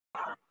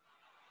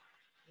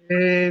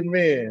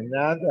Amen.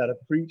 Now I've got to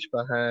preach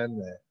behind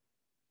that.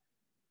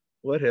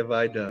 What have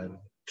I done?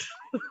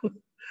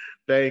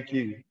 Thank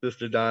you,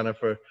 Sister Donna,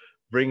 for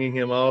bringing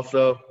him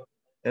also.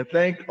 And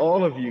thank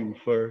all of you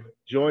for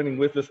joining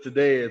with us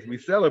today as we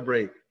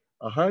celebrate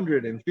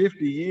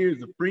 150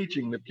 years of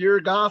preaching the pure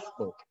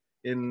gospel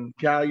in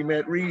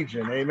Calumet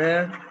region.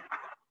 Amen.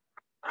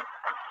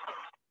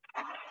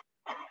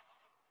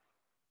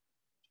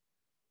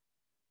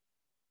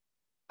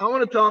 I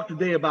want to talk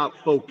today about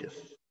focus.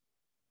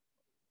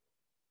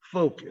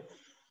 Focus.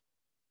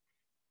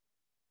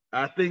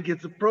 I think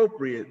it's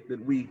appropriate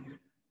that we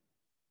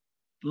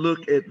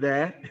look at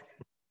that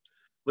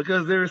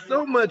because there is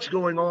so much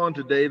going on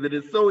today that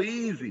it's so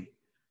easy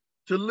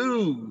to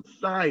lose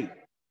sight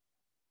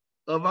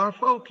of our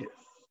focus.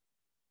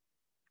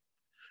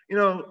 You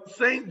know,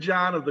 St.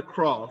 John of the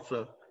Cross,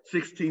 a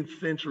 16th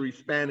century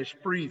Spanish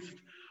priest,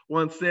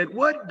 once said,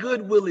 "What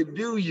good will it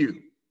do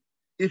you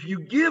if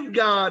you give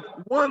God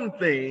one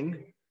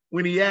thing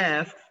when he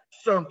asks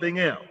something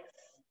else?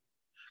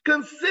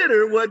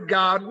 Consider what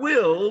God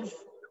wills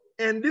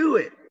and do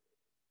it,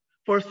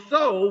 for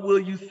so will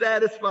you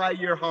satisfy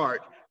your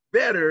heart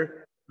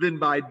better than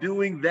by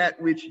doing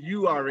that which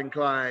you are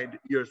inclined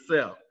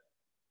yourself."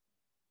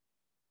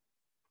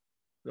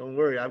 Don't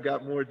worry, I've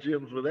got more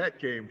gems where that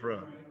came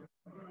from.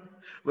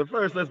 But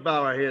first, let's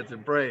bow our heads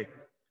and pray.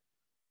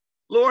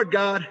 Lord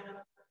God,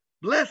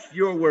 bless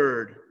your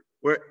word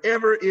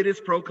wherever it is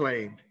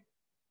proclaimed.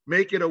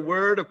 Make it a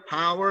word of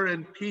power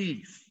and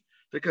peace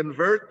to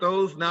convert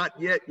those not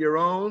yet your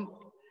own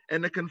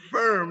and to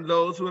confirm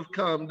those who have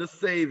come to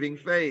saving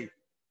faith.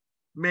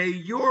 May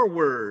your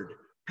word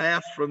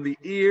pass from the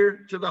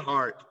ear to the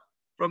heart,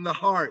 from the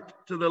heart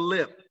to the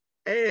lip,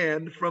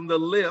 and from the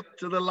lip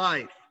to the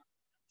life,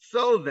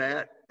 so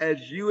that,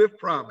 as you have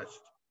promised,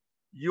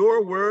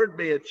 your word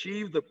may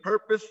achieve the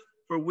purpose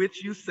for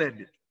which you send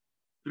it.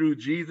 Through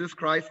Jesus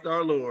Christ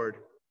our Lord.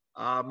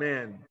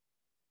 Amen.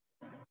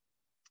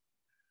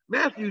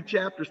 Matthew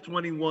chapters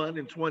 21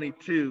 and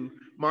 22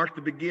 mark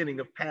the beginning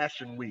of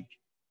Passion Week.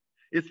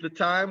 It's the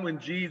time when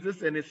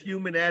Jesus and his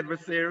human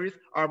adversaries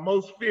are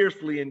most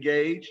fiercely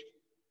engaged,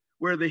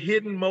 where the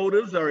hidden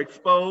motives are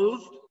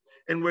exposed,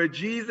 and where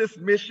Jesus'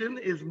 mission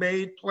is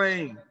made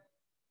plain.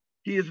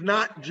 He is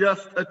not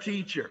just a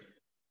teacher,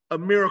 a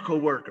miracle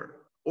worker,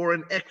 or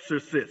an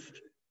exorcist,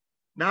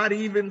 not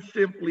even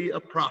simply a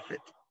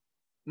prophet.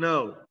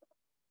 No.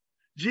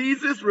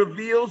 Jesus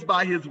reveals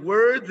by his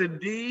words and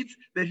deeds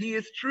that he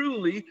is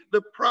truly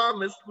the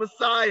promised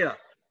Messiah,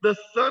 the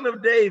Son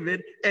of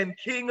David and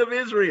King of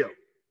Israel.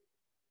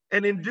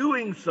 And in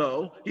doing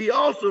so, he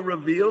also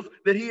reveals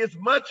that he is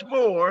much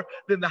more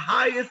than the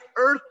highest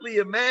earthly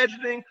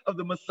imagining of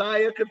the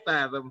Messiah could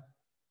fathom,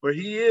 for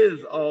he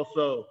is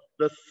also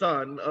the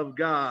Son of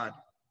God.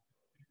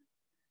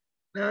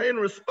 Now, in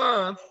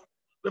response,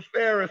 the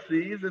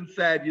Pharisees and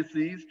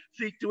Sadducees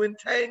seek to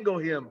entangle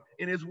him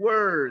in his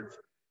words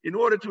in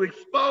order to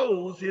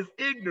expose his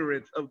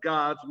ignorance of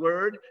God's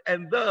word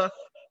and thus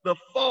the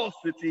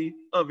falsity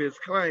of his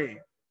claim.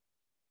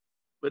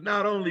 But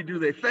not only do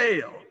they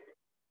fail,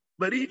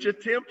 but each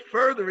attempt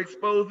further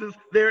exposes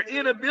their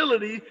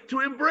inability to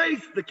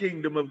embrace the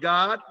kingdom of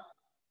God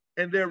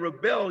and their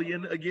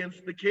rebellion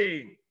against the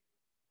king.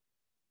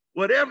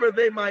 Whatever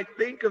they might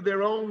think of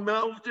their own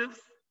motives,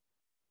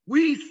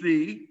 we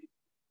see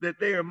that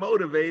they are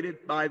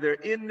motivated by their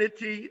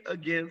enmity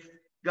against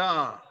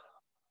God.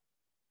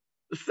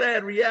 The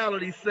sad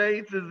reality,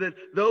 saints, is that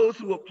those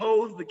who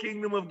oppose the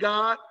kingdom of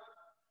God,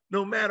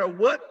 no matter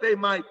what they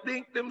might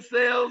think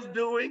themselves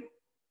doing,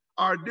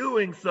 are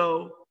doing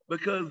so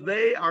because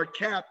they are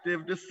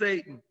captive to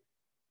Satan,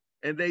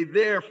 and they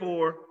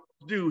therefore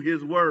do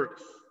his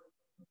works.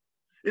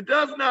 It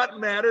does not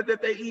matter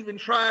that they even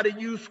try to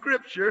use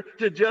scripture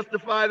to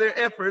justify their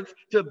efforts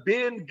to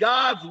bend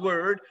God's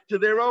word to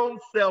their own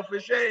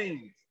selfish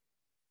aims.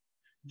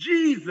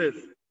 Jesus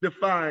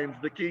defines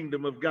the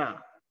kingdom of God.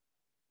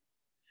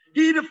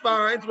 He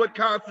defines what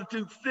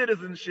constitutes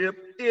citizenship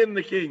in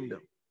the kingdom.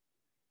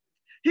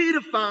 He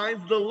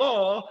defines the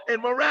law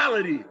and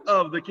morality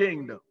of the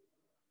kingdom.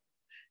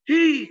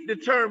 He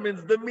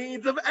determines the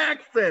means of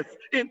access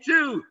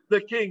into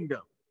the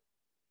kingdom.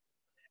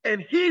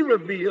 And he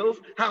reveals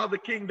how the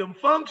kingdom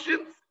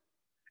functions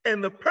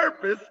and the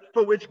purpose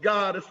for which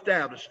God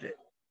established it.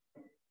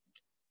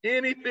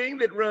 Anything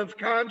that runs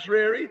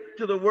contrary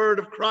to the word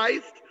of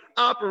Christ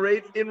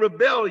operates in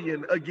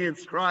rebellion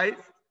against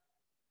Christ.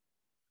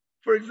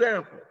 For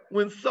example,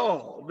 when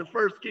Saul, the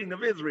first king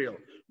of Israel,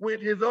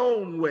 went his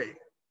own way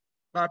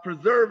by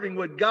preserving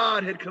what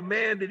God had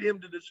commanded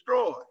him to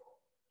destroy,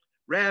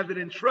 rather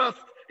than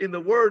trust in the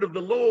word of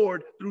the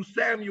Lord through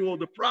Samuel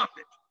the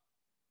prophet,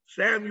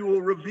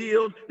 Samuel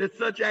revealed that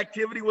such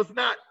activity was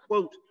not,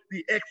 quote,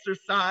 the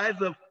exercise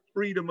of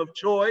freedom of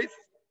choice,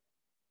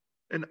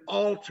 an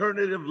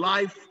alternative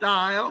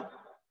lifestyle,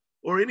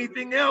 or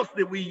anything else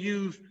that we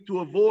use to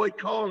avoid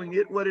calling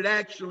it what it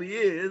actually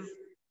is,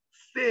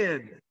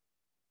 sin.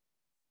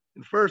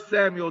 In 1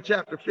 Samuel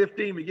chapter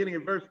 15, beginning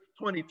in verse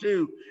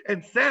 22,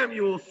 and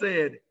Samuel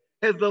said,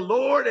 Has the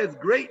Lord as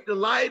great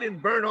delight in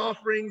burnt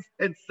offerings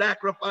and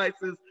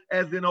sacrifices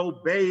as in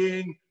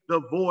obeying the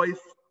voice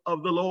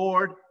of the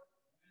Lord?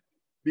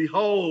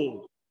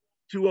 Behold,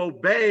 to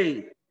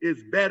obey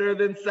is better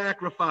than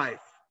sacrifice,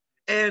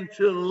 and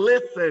to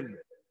listen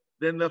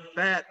than the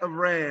fat of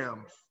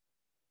rams.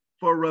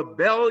 For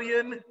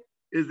rebellion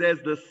is as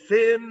the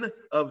sin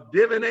of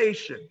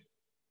divination,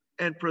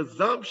 and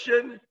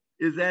presumption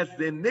is as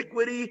the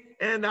iniquity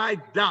and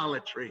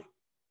idolatry.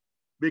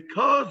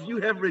 Because you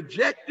have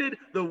rejected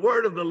the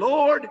word of the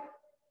Lord,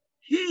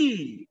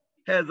 he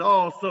has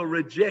also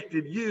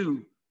rejected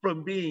you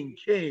from being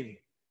king.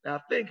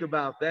 Now think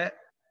about that.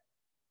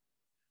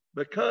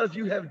 Because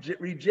you have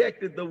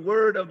rejected the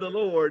word of the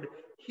Lord,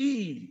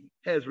 he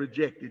has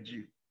rejected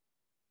you.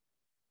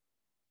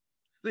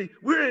 See,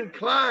 we're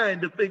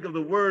inclined to think of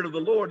the word of the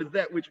Lord as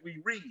that which we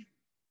read,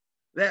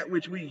 that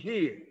which we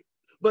hear.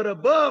 But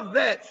above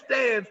that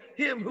stands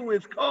him who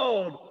is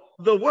called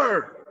the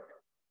Word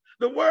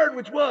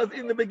which was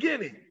in the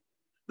beginning,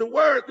 the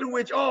Word through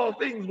which all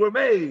things were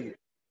made,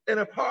 and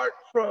apart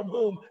from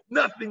whom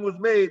nothing was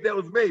made that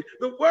was made.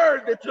 The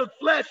Word that took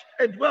flesh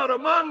and dwelt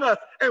among us,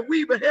 and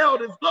we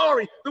beheld his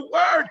glory. The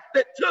Word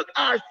that took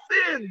our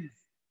sins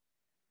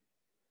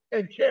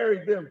and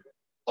carried them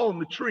on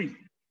the tree,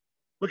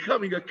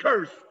 becoming a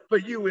curse for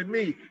you and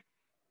me.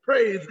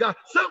 Praise God.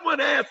 Someone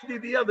asked me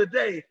the other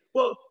day,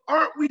 well,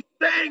 aren't we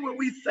saying when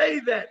we say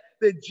that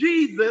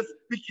Jesus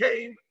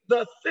became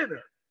the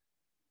sinner?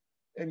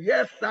 And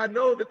yes, I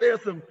know that there are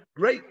some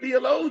great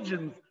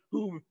theologians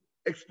who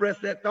express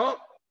that thought.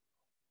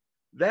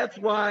 That's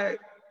why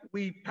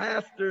we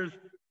pastors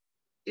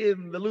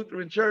in the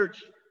Lutheran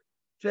Church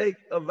take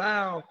a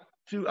vow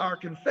to our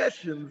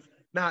confessions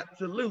not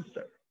to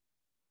Luther.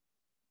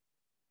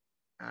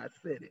 I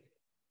said it.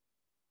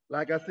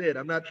 Like I said,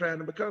 I'm not trying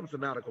to become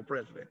synodical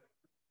president.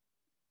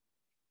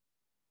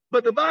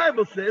 But the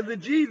Bible says that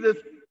Jesus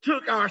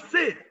took our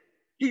sin.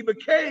 He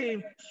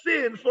became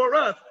sin for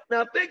us.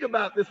 Now think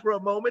about this for a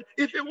moment.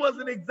 If it was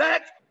an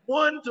exact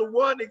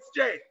one-to-one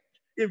exchange,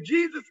 if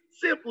Jesus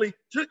simply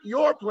took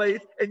your place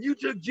and you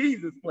took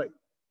Jesus' place,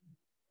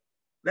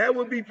 that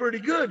would be pretty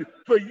good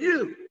for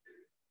you.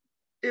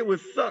 It would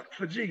suck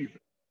for Jesus.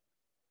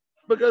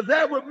 Because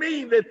that would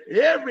mean that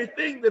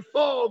everything that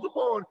falls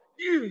upon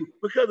you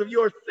because of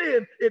your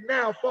sin, it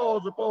now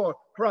falls upon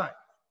Christ,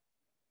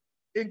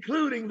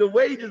 including the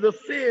wages of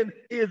sin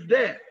is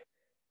death.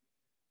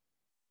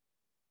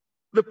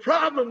 The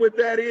problem with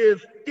that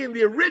is in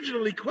the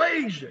original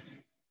equation,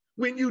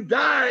 when you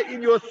die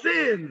in your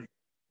sins,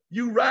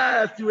 you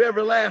rise to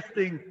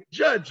everlasting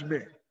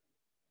judgment.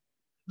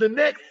 The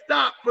next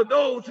stop for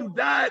those who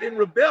died in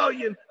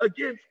rebellion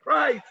against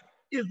Christ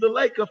is the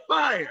lake of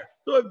fire.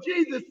 So if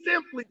Jesus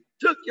simply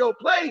took your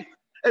place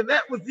and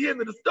that was the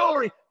end of the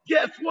story,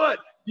 guess what?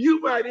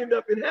 You might end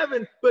up in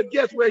heaven, but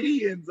guess where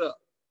he ends up?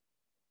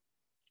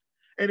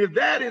 And if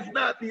that is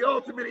not the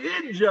ultimate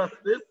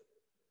injustice,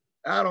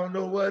 I don't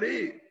know what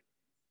is.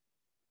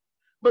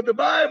 But the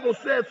Bible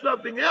says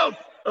something else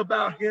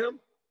about him.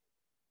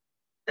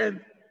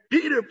 And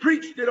Peter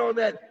preached it on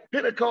that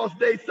Pentecost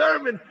Day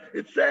sermon.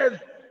 It says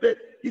that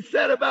he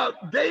said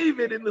about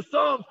David in the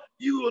Psalms,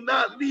 you will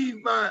not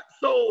leave my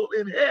soul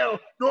in hell,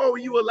 nor will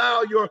you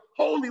allow your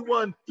Holy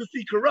One to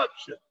see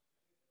corruption.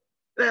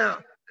 Now,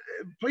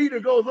 Peter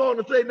goes on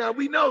to say, now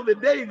we know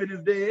that David is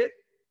dead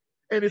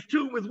and his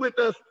tomb is with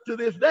us to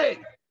this day.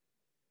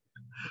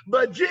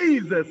 But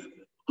Jesus,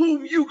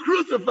 whom you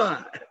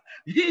crucified,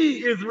 he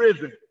is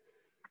risen.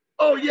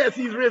 Oh yes,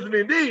 he's risen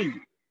indeed.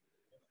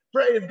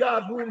 Praise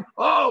God, whom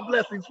all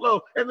blessings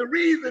flow. And the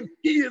reason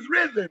he is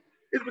risen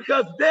is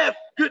because death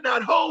could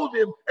not hold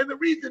him. And the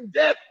reason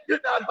death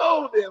could not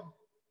hold him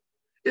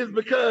is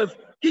because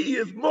he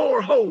is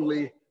more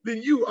holy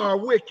than you are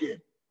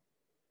wicked.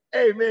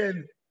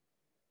 Amen.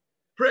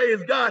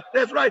 Praise God.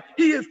 That's right.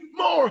 He is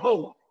more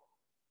holy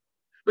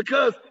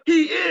because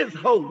he is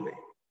holy.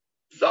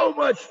 So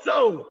much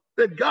so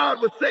that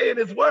God would say in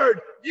his word,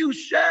 you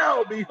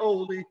shall be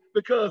holy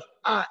because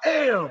I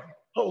am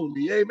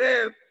holy.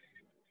 Amen.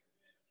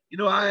 You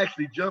know, I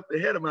actually jumped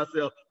ahead of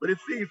myself, but it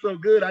seems so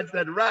good, I just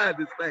had to ride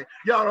this thing.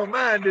 Y'all don't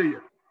mind, do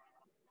you?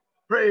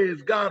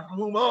 Praise God, from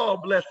whom all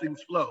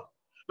blessings flow.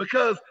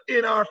 Because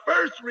in our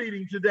first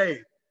reading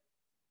today,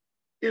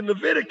 in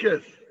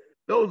Leviticus,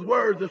 those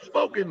words are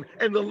spoken,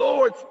 and the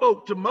Lord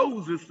spoke to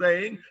Moses,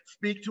 saying,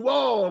 speak to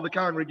all the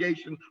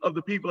congregation of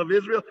the people of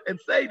Israel, and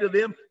say to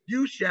them,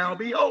 you shall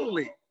be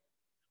holy,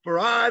 for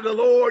I, the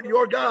Lord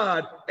your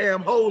God,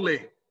 am holy.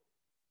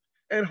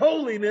 And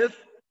holiness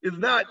is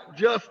not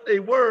just a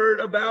word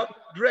about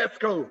dress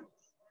codes.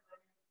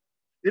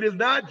 It is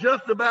not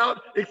just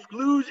about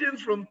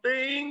exclusions from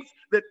things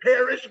that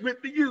perish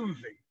with the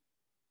using.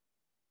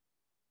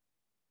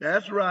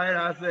 That's right,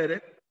 I said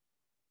it.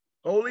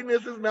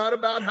 Holiness is not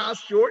about how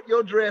short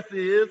your dress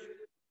is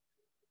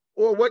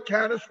or what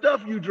kind of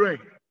stuff you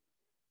drink.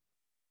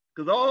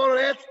 Because all of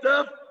that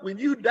stuff, when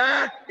you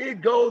die,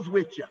 it goes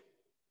with you.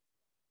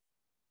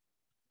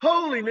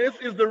 Holiness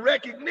is the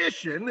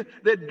recognition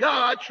that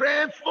God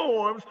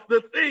transforms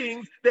the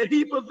things that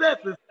he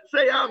possesses.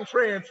 Say, I'm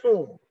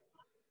transformed.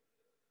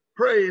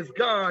 Praise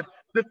God.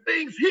 The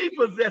things he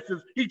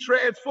possesses, he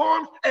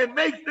transforms and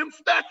makes them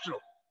special.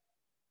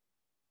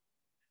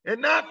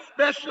 And not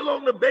special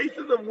on the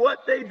basis of what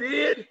they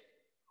did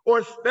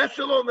or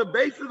special on the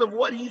basis of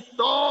what he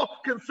saw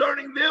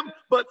concerning them,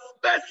 but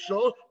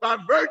special by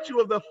virtue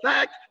of the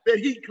fact that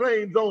he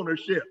claims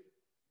ownership.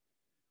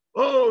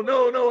 Oh,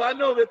 no, I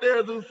know that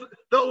there's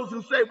those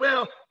who say,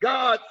 well,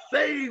 God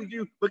saved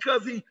you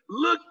because he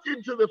looked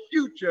into the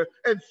future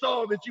and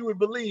saw that you would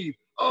believe.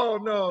 Oh,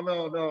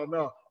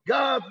 no.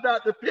 God's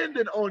not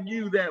dependent on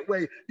you that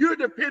way. You're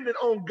dependent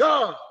on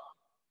God.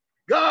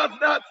 God's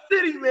not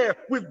sitting there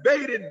with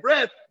bated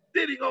breath,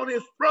 sitting on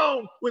his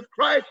throne with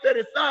Christ at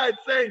his side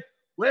saying,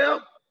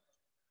 well,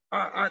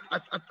 I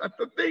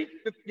think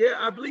that, yeah,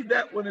 I believe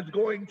that one is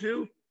going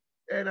to.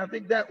 And I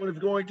think that one is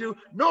going to.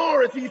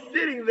 Nor is he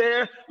sitting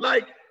there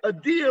like a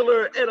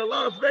dealer at a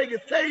Las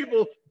Vegas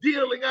table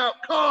dealing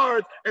out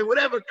cards, and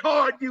whatever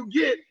card you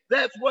get,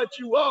 that's what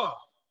you are.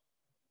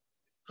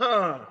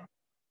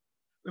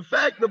 In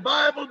fact, the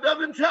Bible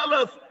doesn't tell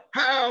us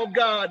how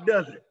God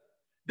does it.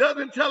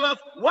 Doesn't tell us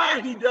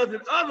why he does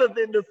it, other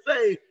than to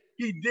say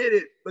he did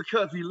it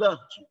because he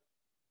loved you.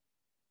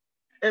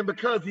 And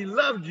because he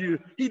loved you,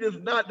 he does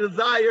not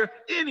desire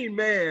any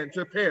man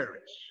to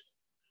perish.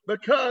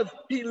 Because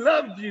he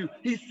loved you,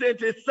 he sent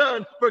his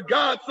son, for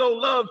God so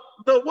loved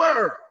the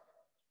world.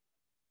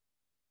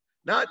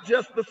 Not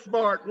just the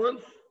smart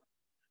ones,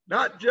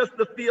 not just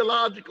the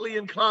theologically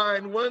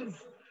inclined ones,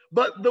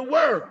 but the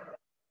world,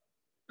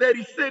 that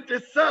he sent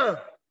his son.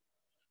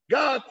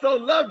 God so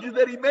loved you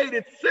that he made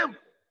it simple.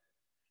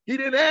 He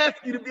didn't ask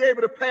you to be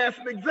able to pass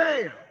an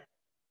exam.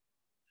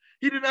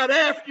 He did not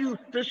ask you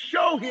to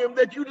show him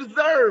that you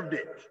deserved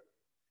it.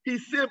 He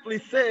simply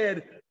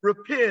said,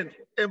 repent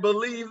and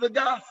believe the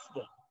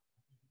gospel.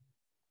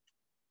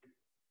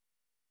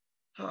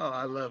 Oh,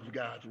 I love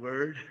God's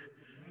word.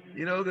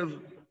 You know, there's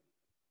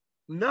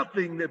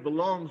nothing that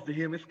belongs to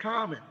him is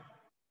common.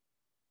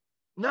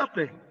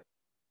 Nothing.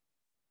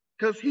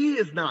 Because he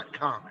is not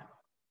common.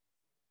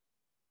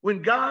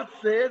 When God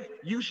says,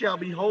 you shall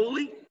be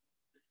holy,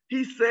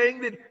 he's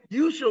saying that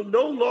you shall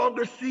no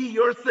longer see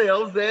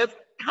yourselves as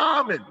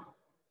common.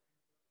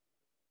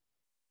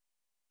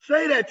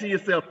 Say that to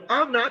yourself.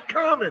 I'm not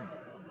common.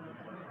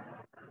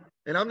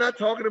 And I'm not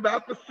talking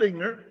about the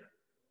singer.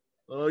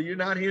 Oh, you're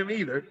not him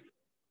either.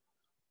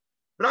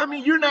 But I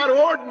mean, you're not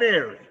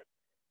ordinary.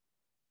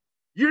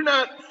 You're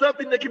not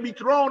something that can be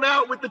thrown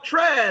out with the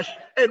trash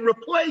and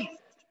replaced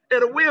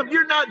at a whim.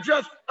 You're not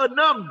just a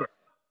number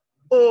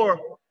or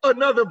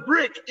another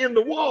brick in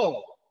the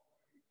wall.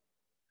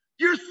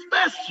 You're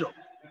special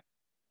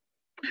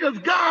because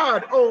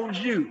God owns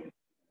you.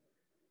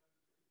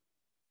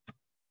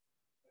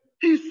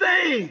 He's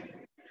saying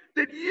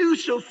that you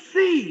shall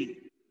see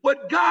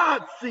what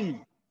God sees,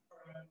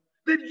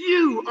 that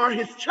you are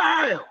his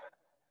child,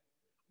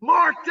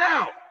 marked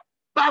out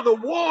by the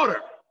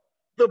water,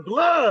 the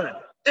blood,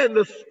 and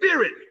the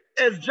spirit,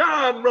 as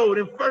John wrote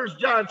in 1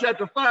 John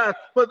chapter 5,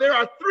 for there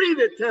are three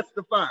that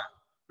testify,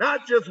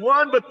 not just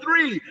one, but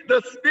three,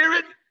 the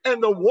spirit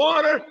and the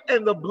water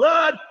and the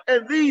blood,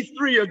 and these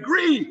three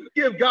agree.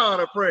 Give God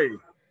a praise.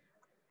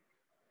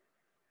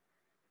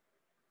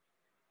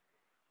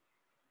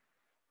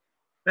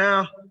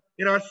 Now,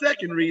 in our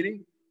second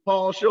reading,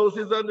 Paul shows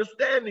his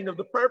understanding of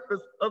the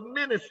purpose of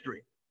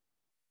ministry.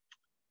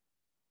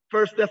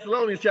 1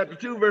 Thessalonians chapter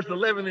 2, verse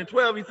 11 and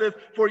 12, he says,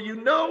 for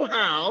you know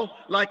how,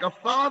 like a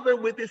father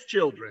with his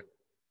children,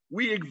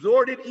 we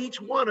exhorted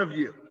each one of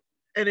you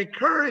and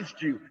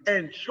encouraged you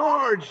and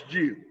charged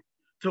you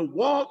to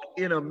walk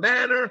in a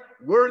manner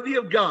worthy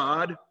of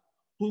God,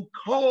 who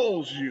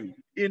calls you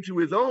into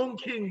his own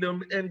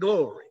kingdom and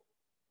glory.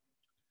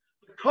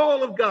 The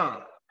call of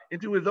God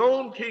into his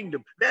own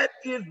kingdom. That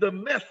is the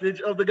message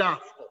of the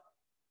gospel.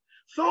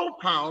 So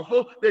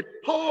powerful that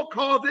Paul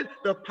calls it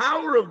the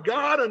power of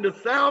God unto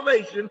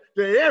salvation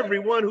to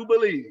everyone who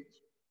believes.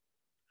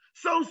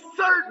 So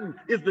certain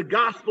is the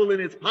gospel in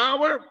its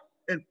power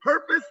and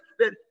purpose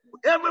that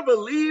whoever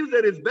believes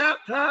that is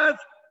baptized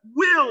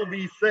will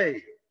be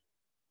saved.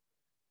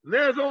 And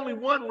there's only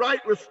one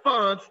right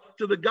response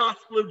to the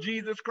gospel of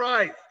Jesus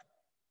Christ: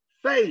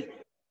 faith.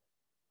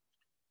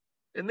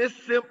 And this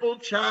simple,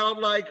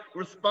 childlike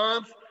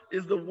response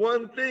is the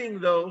one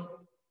thing, though,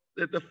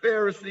 that the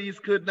Pharisees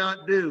could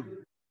not do.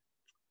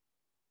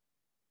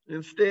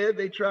 Instead,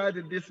 they tried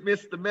to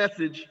dismiss the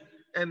message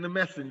and the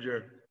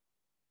messenger.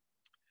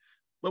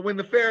 But when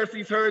the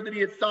Pharisees heard that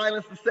he had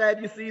silenced the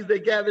Sadducees, they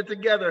gathered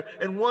together,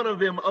 and one of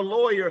them, a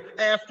lawyer,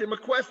 asked him a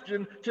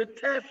question to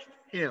test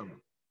him.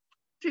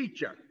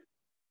 Teacher,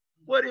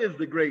 what is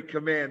the great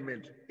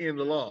commandment in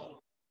the law?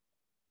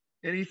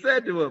 And he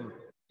said to him,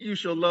 you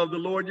shall love the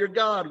Lord your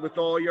God with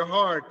all your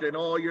heart and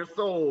all your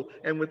soul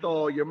and with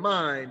all your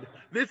mind.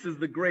 This is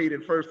the great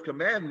and first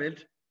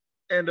commandment,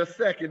 and a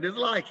second is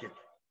like it.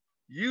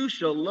 You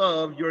shall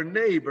love your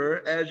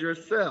neighbor as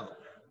yourself.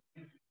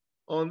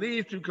 On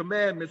these two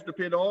commandments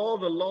depend all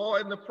the law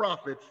and the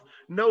prophets.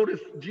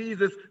 Notice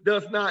Jesus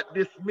does not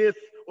dismiss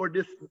or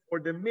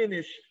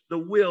diminish the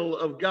will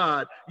of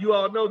God. You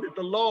all know that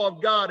the law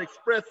of God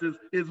expresses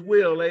his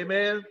will,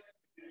 amen?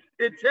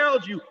 It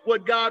tells you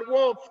what God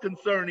wants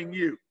concerning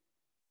you.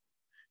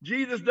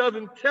 Jesus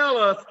doesn't tell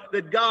us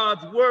that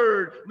God's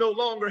word no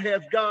longer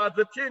has God's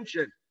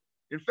attention.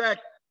 In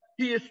fact,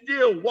 he is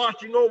still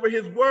watching over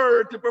his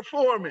word to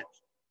perform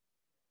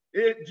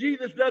it.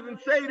 Jesus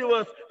doesn't say to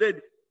us that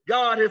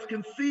God has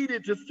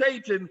conceded to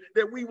Satan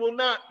that we will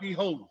not be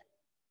holy,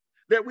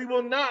 that we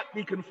will not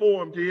be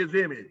conformed to his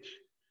image,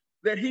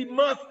 that he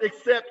must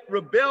accept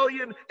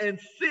rebellion and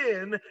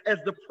sin as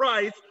the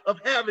price of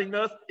having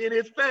us in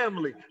his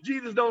family.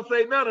 Jesus don't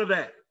say none of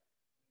that.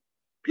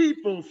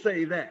 People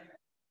say that.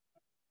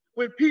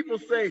 When people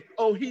say,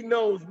 oh, he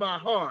knows my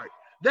heart,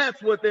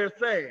 that's what they're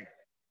saying.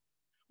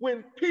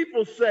 When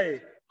people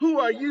say, who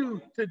are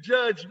you to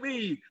judge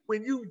me,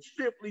 when you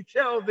simply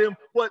tell them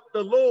what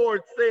the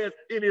Lord says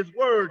in his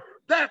word,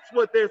 that's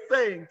what they're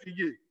saying to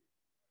you.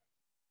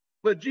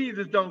 But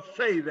Jesus don't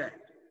say that.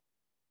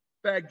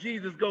 In fact,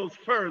 Jesus goes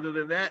further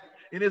than that.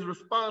 In his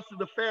response to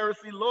the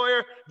Pharisee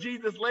lawyer,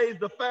 Jesus lays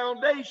the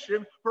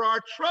foundation for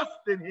our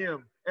trust in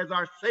him as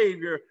our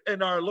Savior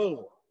and our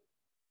Lord.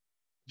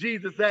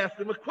 Jesus asked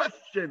him a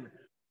question.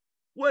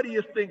 What do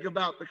you think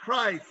about the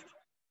Christ?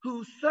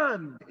 Whose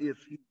son is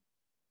he?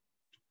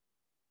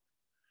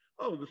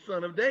 Oh, the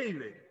son of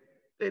David.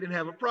 They didn't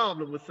have a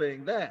problem with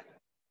saying that.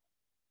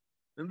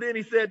 And then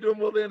he said to him,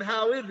 well, then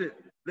how is it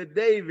that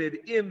David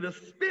in the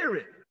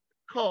spirit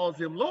calls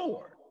him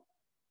Lord?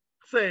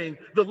 Saying,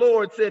 the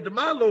Lord said to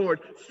my Lord,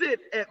 sit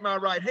at my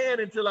right hand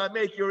until I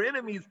make your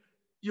enemies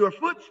your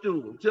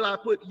footstool, till I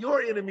put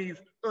your enemies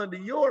under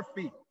your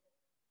feet.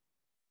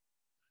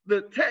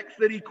 The text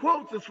that he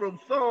quotes is from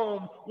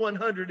Psalm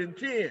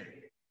 110.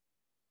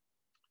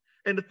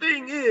 And the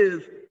thing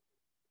is,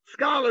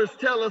 scholars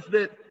tell us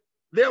that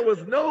there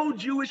was no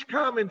Jewish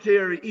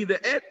commentary either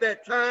at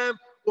that time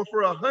or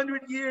for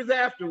 100 years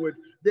afterward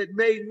that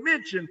made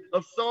mention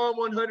of Psalm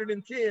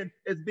 110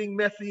 as being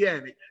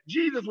messianic.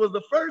 Jesus was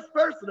the first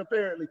person,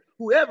 apparently,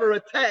 who ever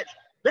attached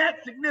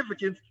that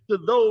significance to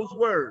those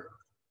words.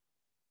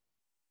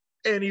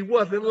 And he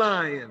wasn't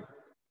lying.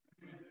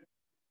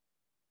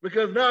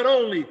 Because not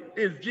only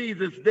is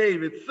Jesus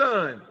David's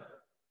son,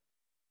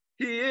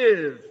 he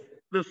is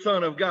the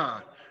Son of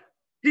God.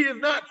 He is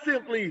not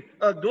simply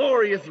a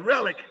glorious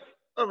relic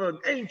of an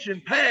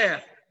ancient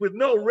past with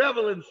no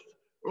relevance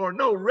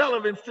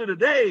to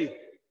today.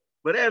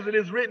 But as it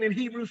is written in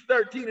Hebrews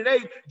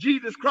 13:8,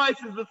 Jesus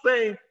Christ is the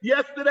same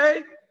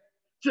yesterday,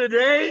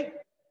 today,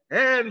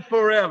 and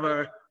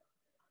forever.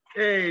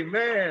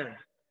 Amen.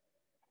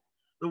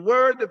 The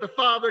word that the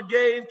Father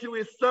gave to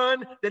his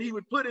Son, that he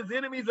would put his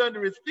enemies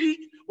under his feet,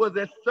 was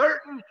as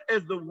certain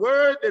as the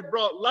word that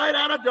brought light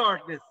out of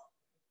darkness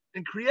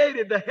and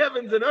created the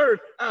heavens and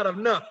earth out of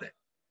nothing.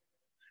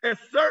 As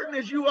certain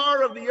as you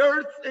are of the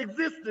earth's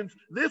existence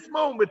this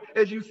moment,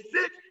 as you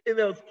sit in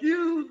those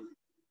pews,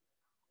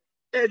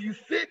 as you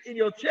sit in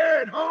your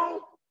chair at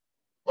home,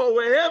 or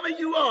wherever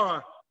you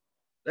are,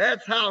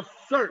 that's how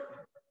certain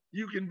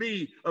you can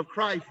be of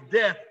Christ's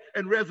death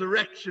and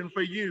resurrection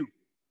for you,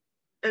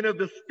 and of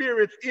the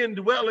Spirit's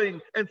indwelling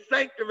and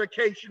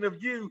sanctification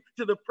of you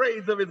to the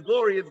praise of his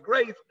glorious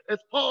grace, as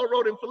Paul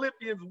wrote in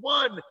Philippians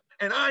 1,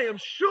 and I am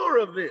sure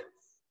of this,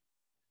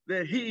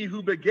 that he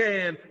who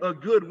began a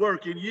good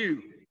work in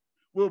you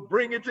will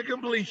bring it to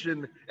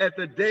completion at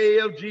the day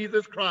of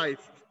Jesus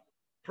Christ.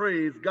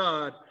 Praise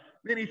God.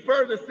 Then he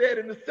further said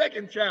in the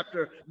second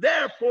chapter,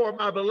 therefore,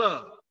 my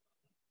beloved,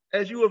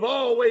 as you have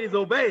always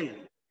obeyed,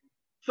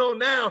 so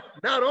now,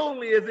 not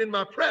only as in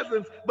my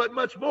presence, but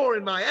much more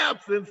in my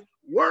absence,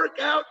 work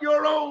out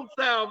your own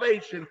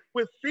salvation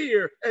with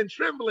fear and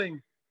trembling,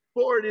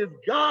 for it is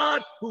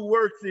God who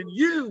works in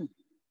you,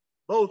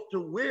 both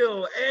to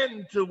will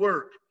and to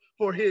work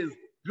for his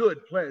good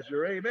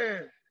pleasure.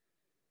 Amen.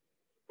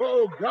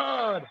 Oh,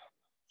 God,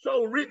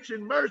 so rich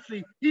in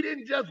mercy, he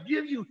didn't just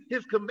give you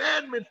his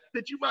commandments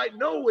that you might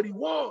know what he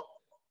wants,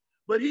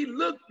 but he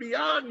looked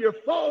beyond your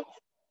faults,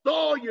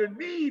 saw your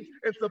needs,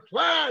 and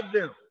supplied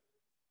them,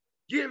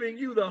 giving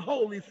you the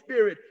Holy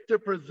Spirit to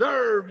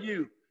preserve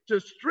you,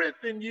 to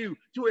strengthen you,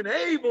 to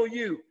enable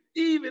you,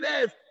 even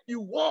as you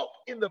walk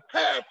in the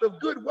path of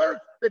good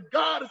works that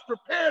God has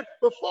prepared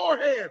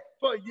beforehand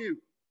for you.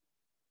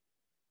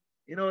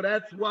 You know,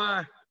 that's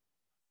why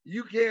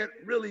you can't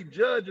really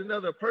judge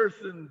another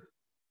person's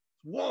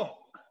walk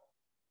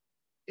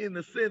in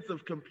the sense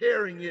of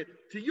comparing it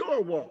to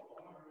your walk.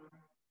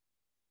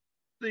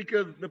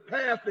 Because the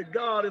path that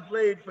God has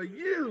laid for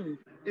you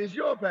is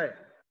your path.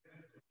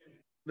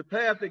 The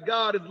path that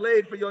God has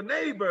laid for your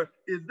neighbor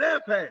is their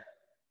path.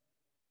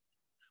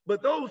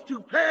 But those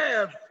two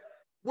paths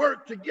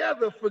work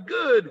together for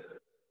good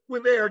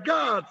when they are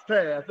God's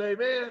path.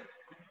 Amen.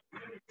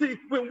 See,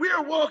 when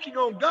we're walking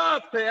on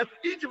God's path,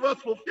 each of us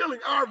fulfilling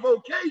our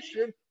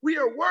vocation, we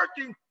are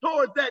working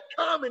towards that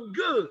common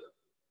good.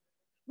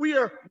 We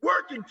are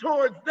working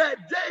towards that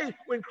day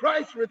when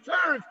Christ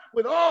returns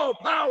with all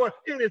power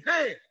in his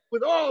hand,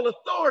 with all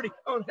authority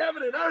on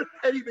heaven and earth,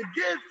 and he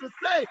begins to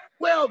say,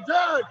 well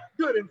done,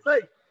 good and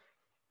faithful.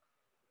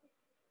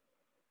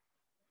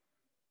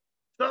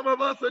 Some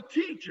of us are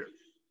teachers.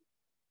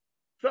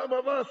 Some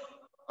of us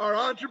are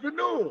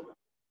entrepreneurs.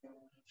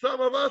 Some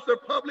of us are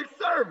public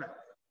servants.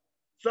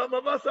 Some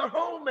of us are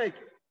homemakers.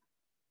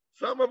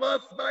 Some of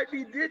us might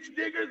be ditch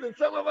diggers, and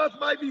some of us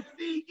might be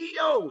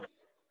CEOs.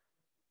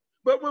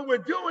 But when we're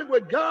doing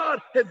what God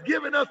has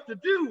given us to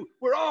do,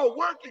 we're all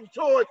working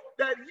towards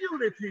that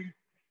unity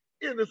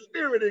in the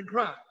Spirit in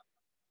Christ.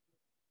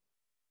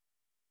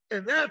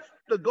 And that's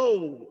the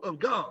goal of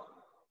God.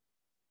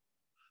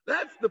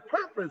 That's the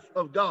purpose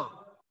of God.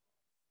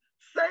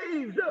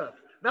 Saved us,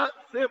 not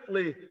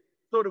simply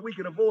so that we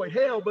can avoid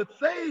hell, but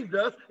saved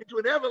us into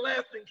an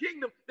everlasting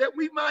kingdom that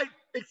we might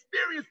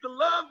experience the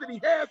love that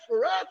he has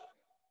for us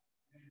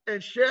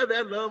and share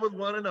that love with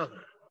one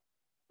another.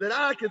 That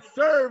I could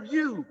serve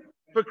you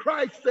for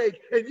Christ's sake,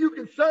 and you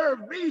can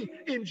serve me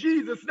in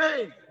Jesus'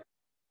 name.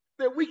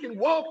 That we can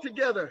walk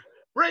together,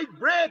 break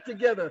bread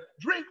together,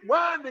 drink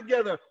wine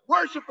together,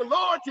 worship the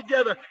Lord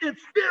together in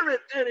spirit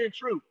and in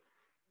truth.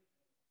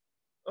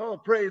 Oh,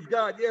 praise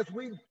God. Yes,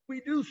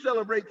 we do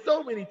celebrate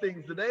so many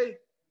things today.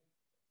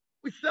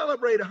 We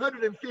celebrate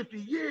 150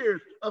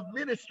 years of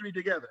ministry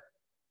together.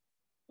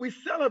 We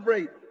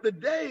celebrate the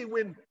day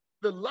when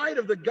the light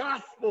of the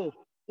gospel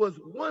was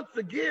once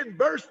again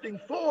bursting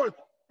forth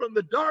from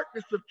the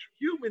darkness of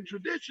human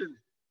tradition.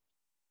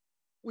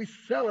 We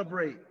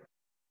celebrate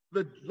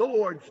the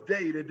Lord's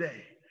day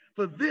today,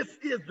 for this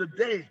is the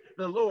day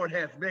the Lord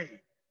has made.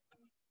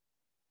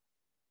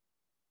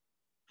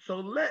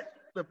 So let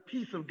the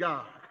peace of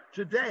God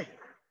today,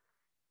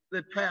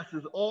 that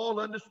passes all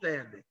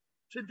understanding,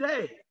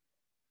 today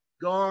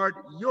guard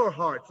your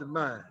hearts and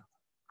minds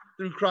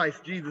through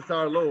Christ Jesus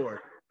our Lord.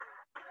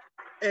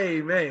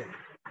 Amen.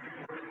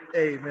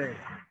 Amen.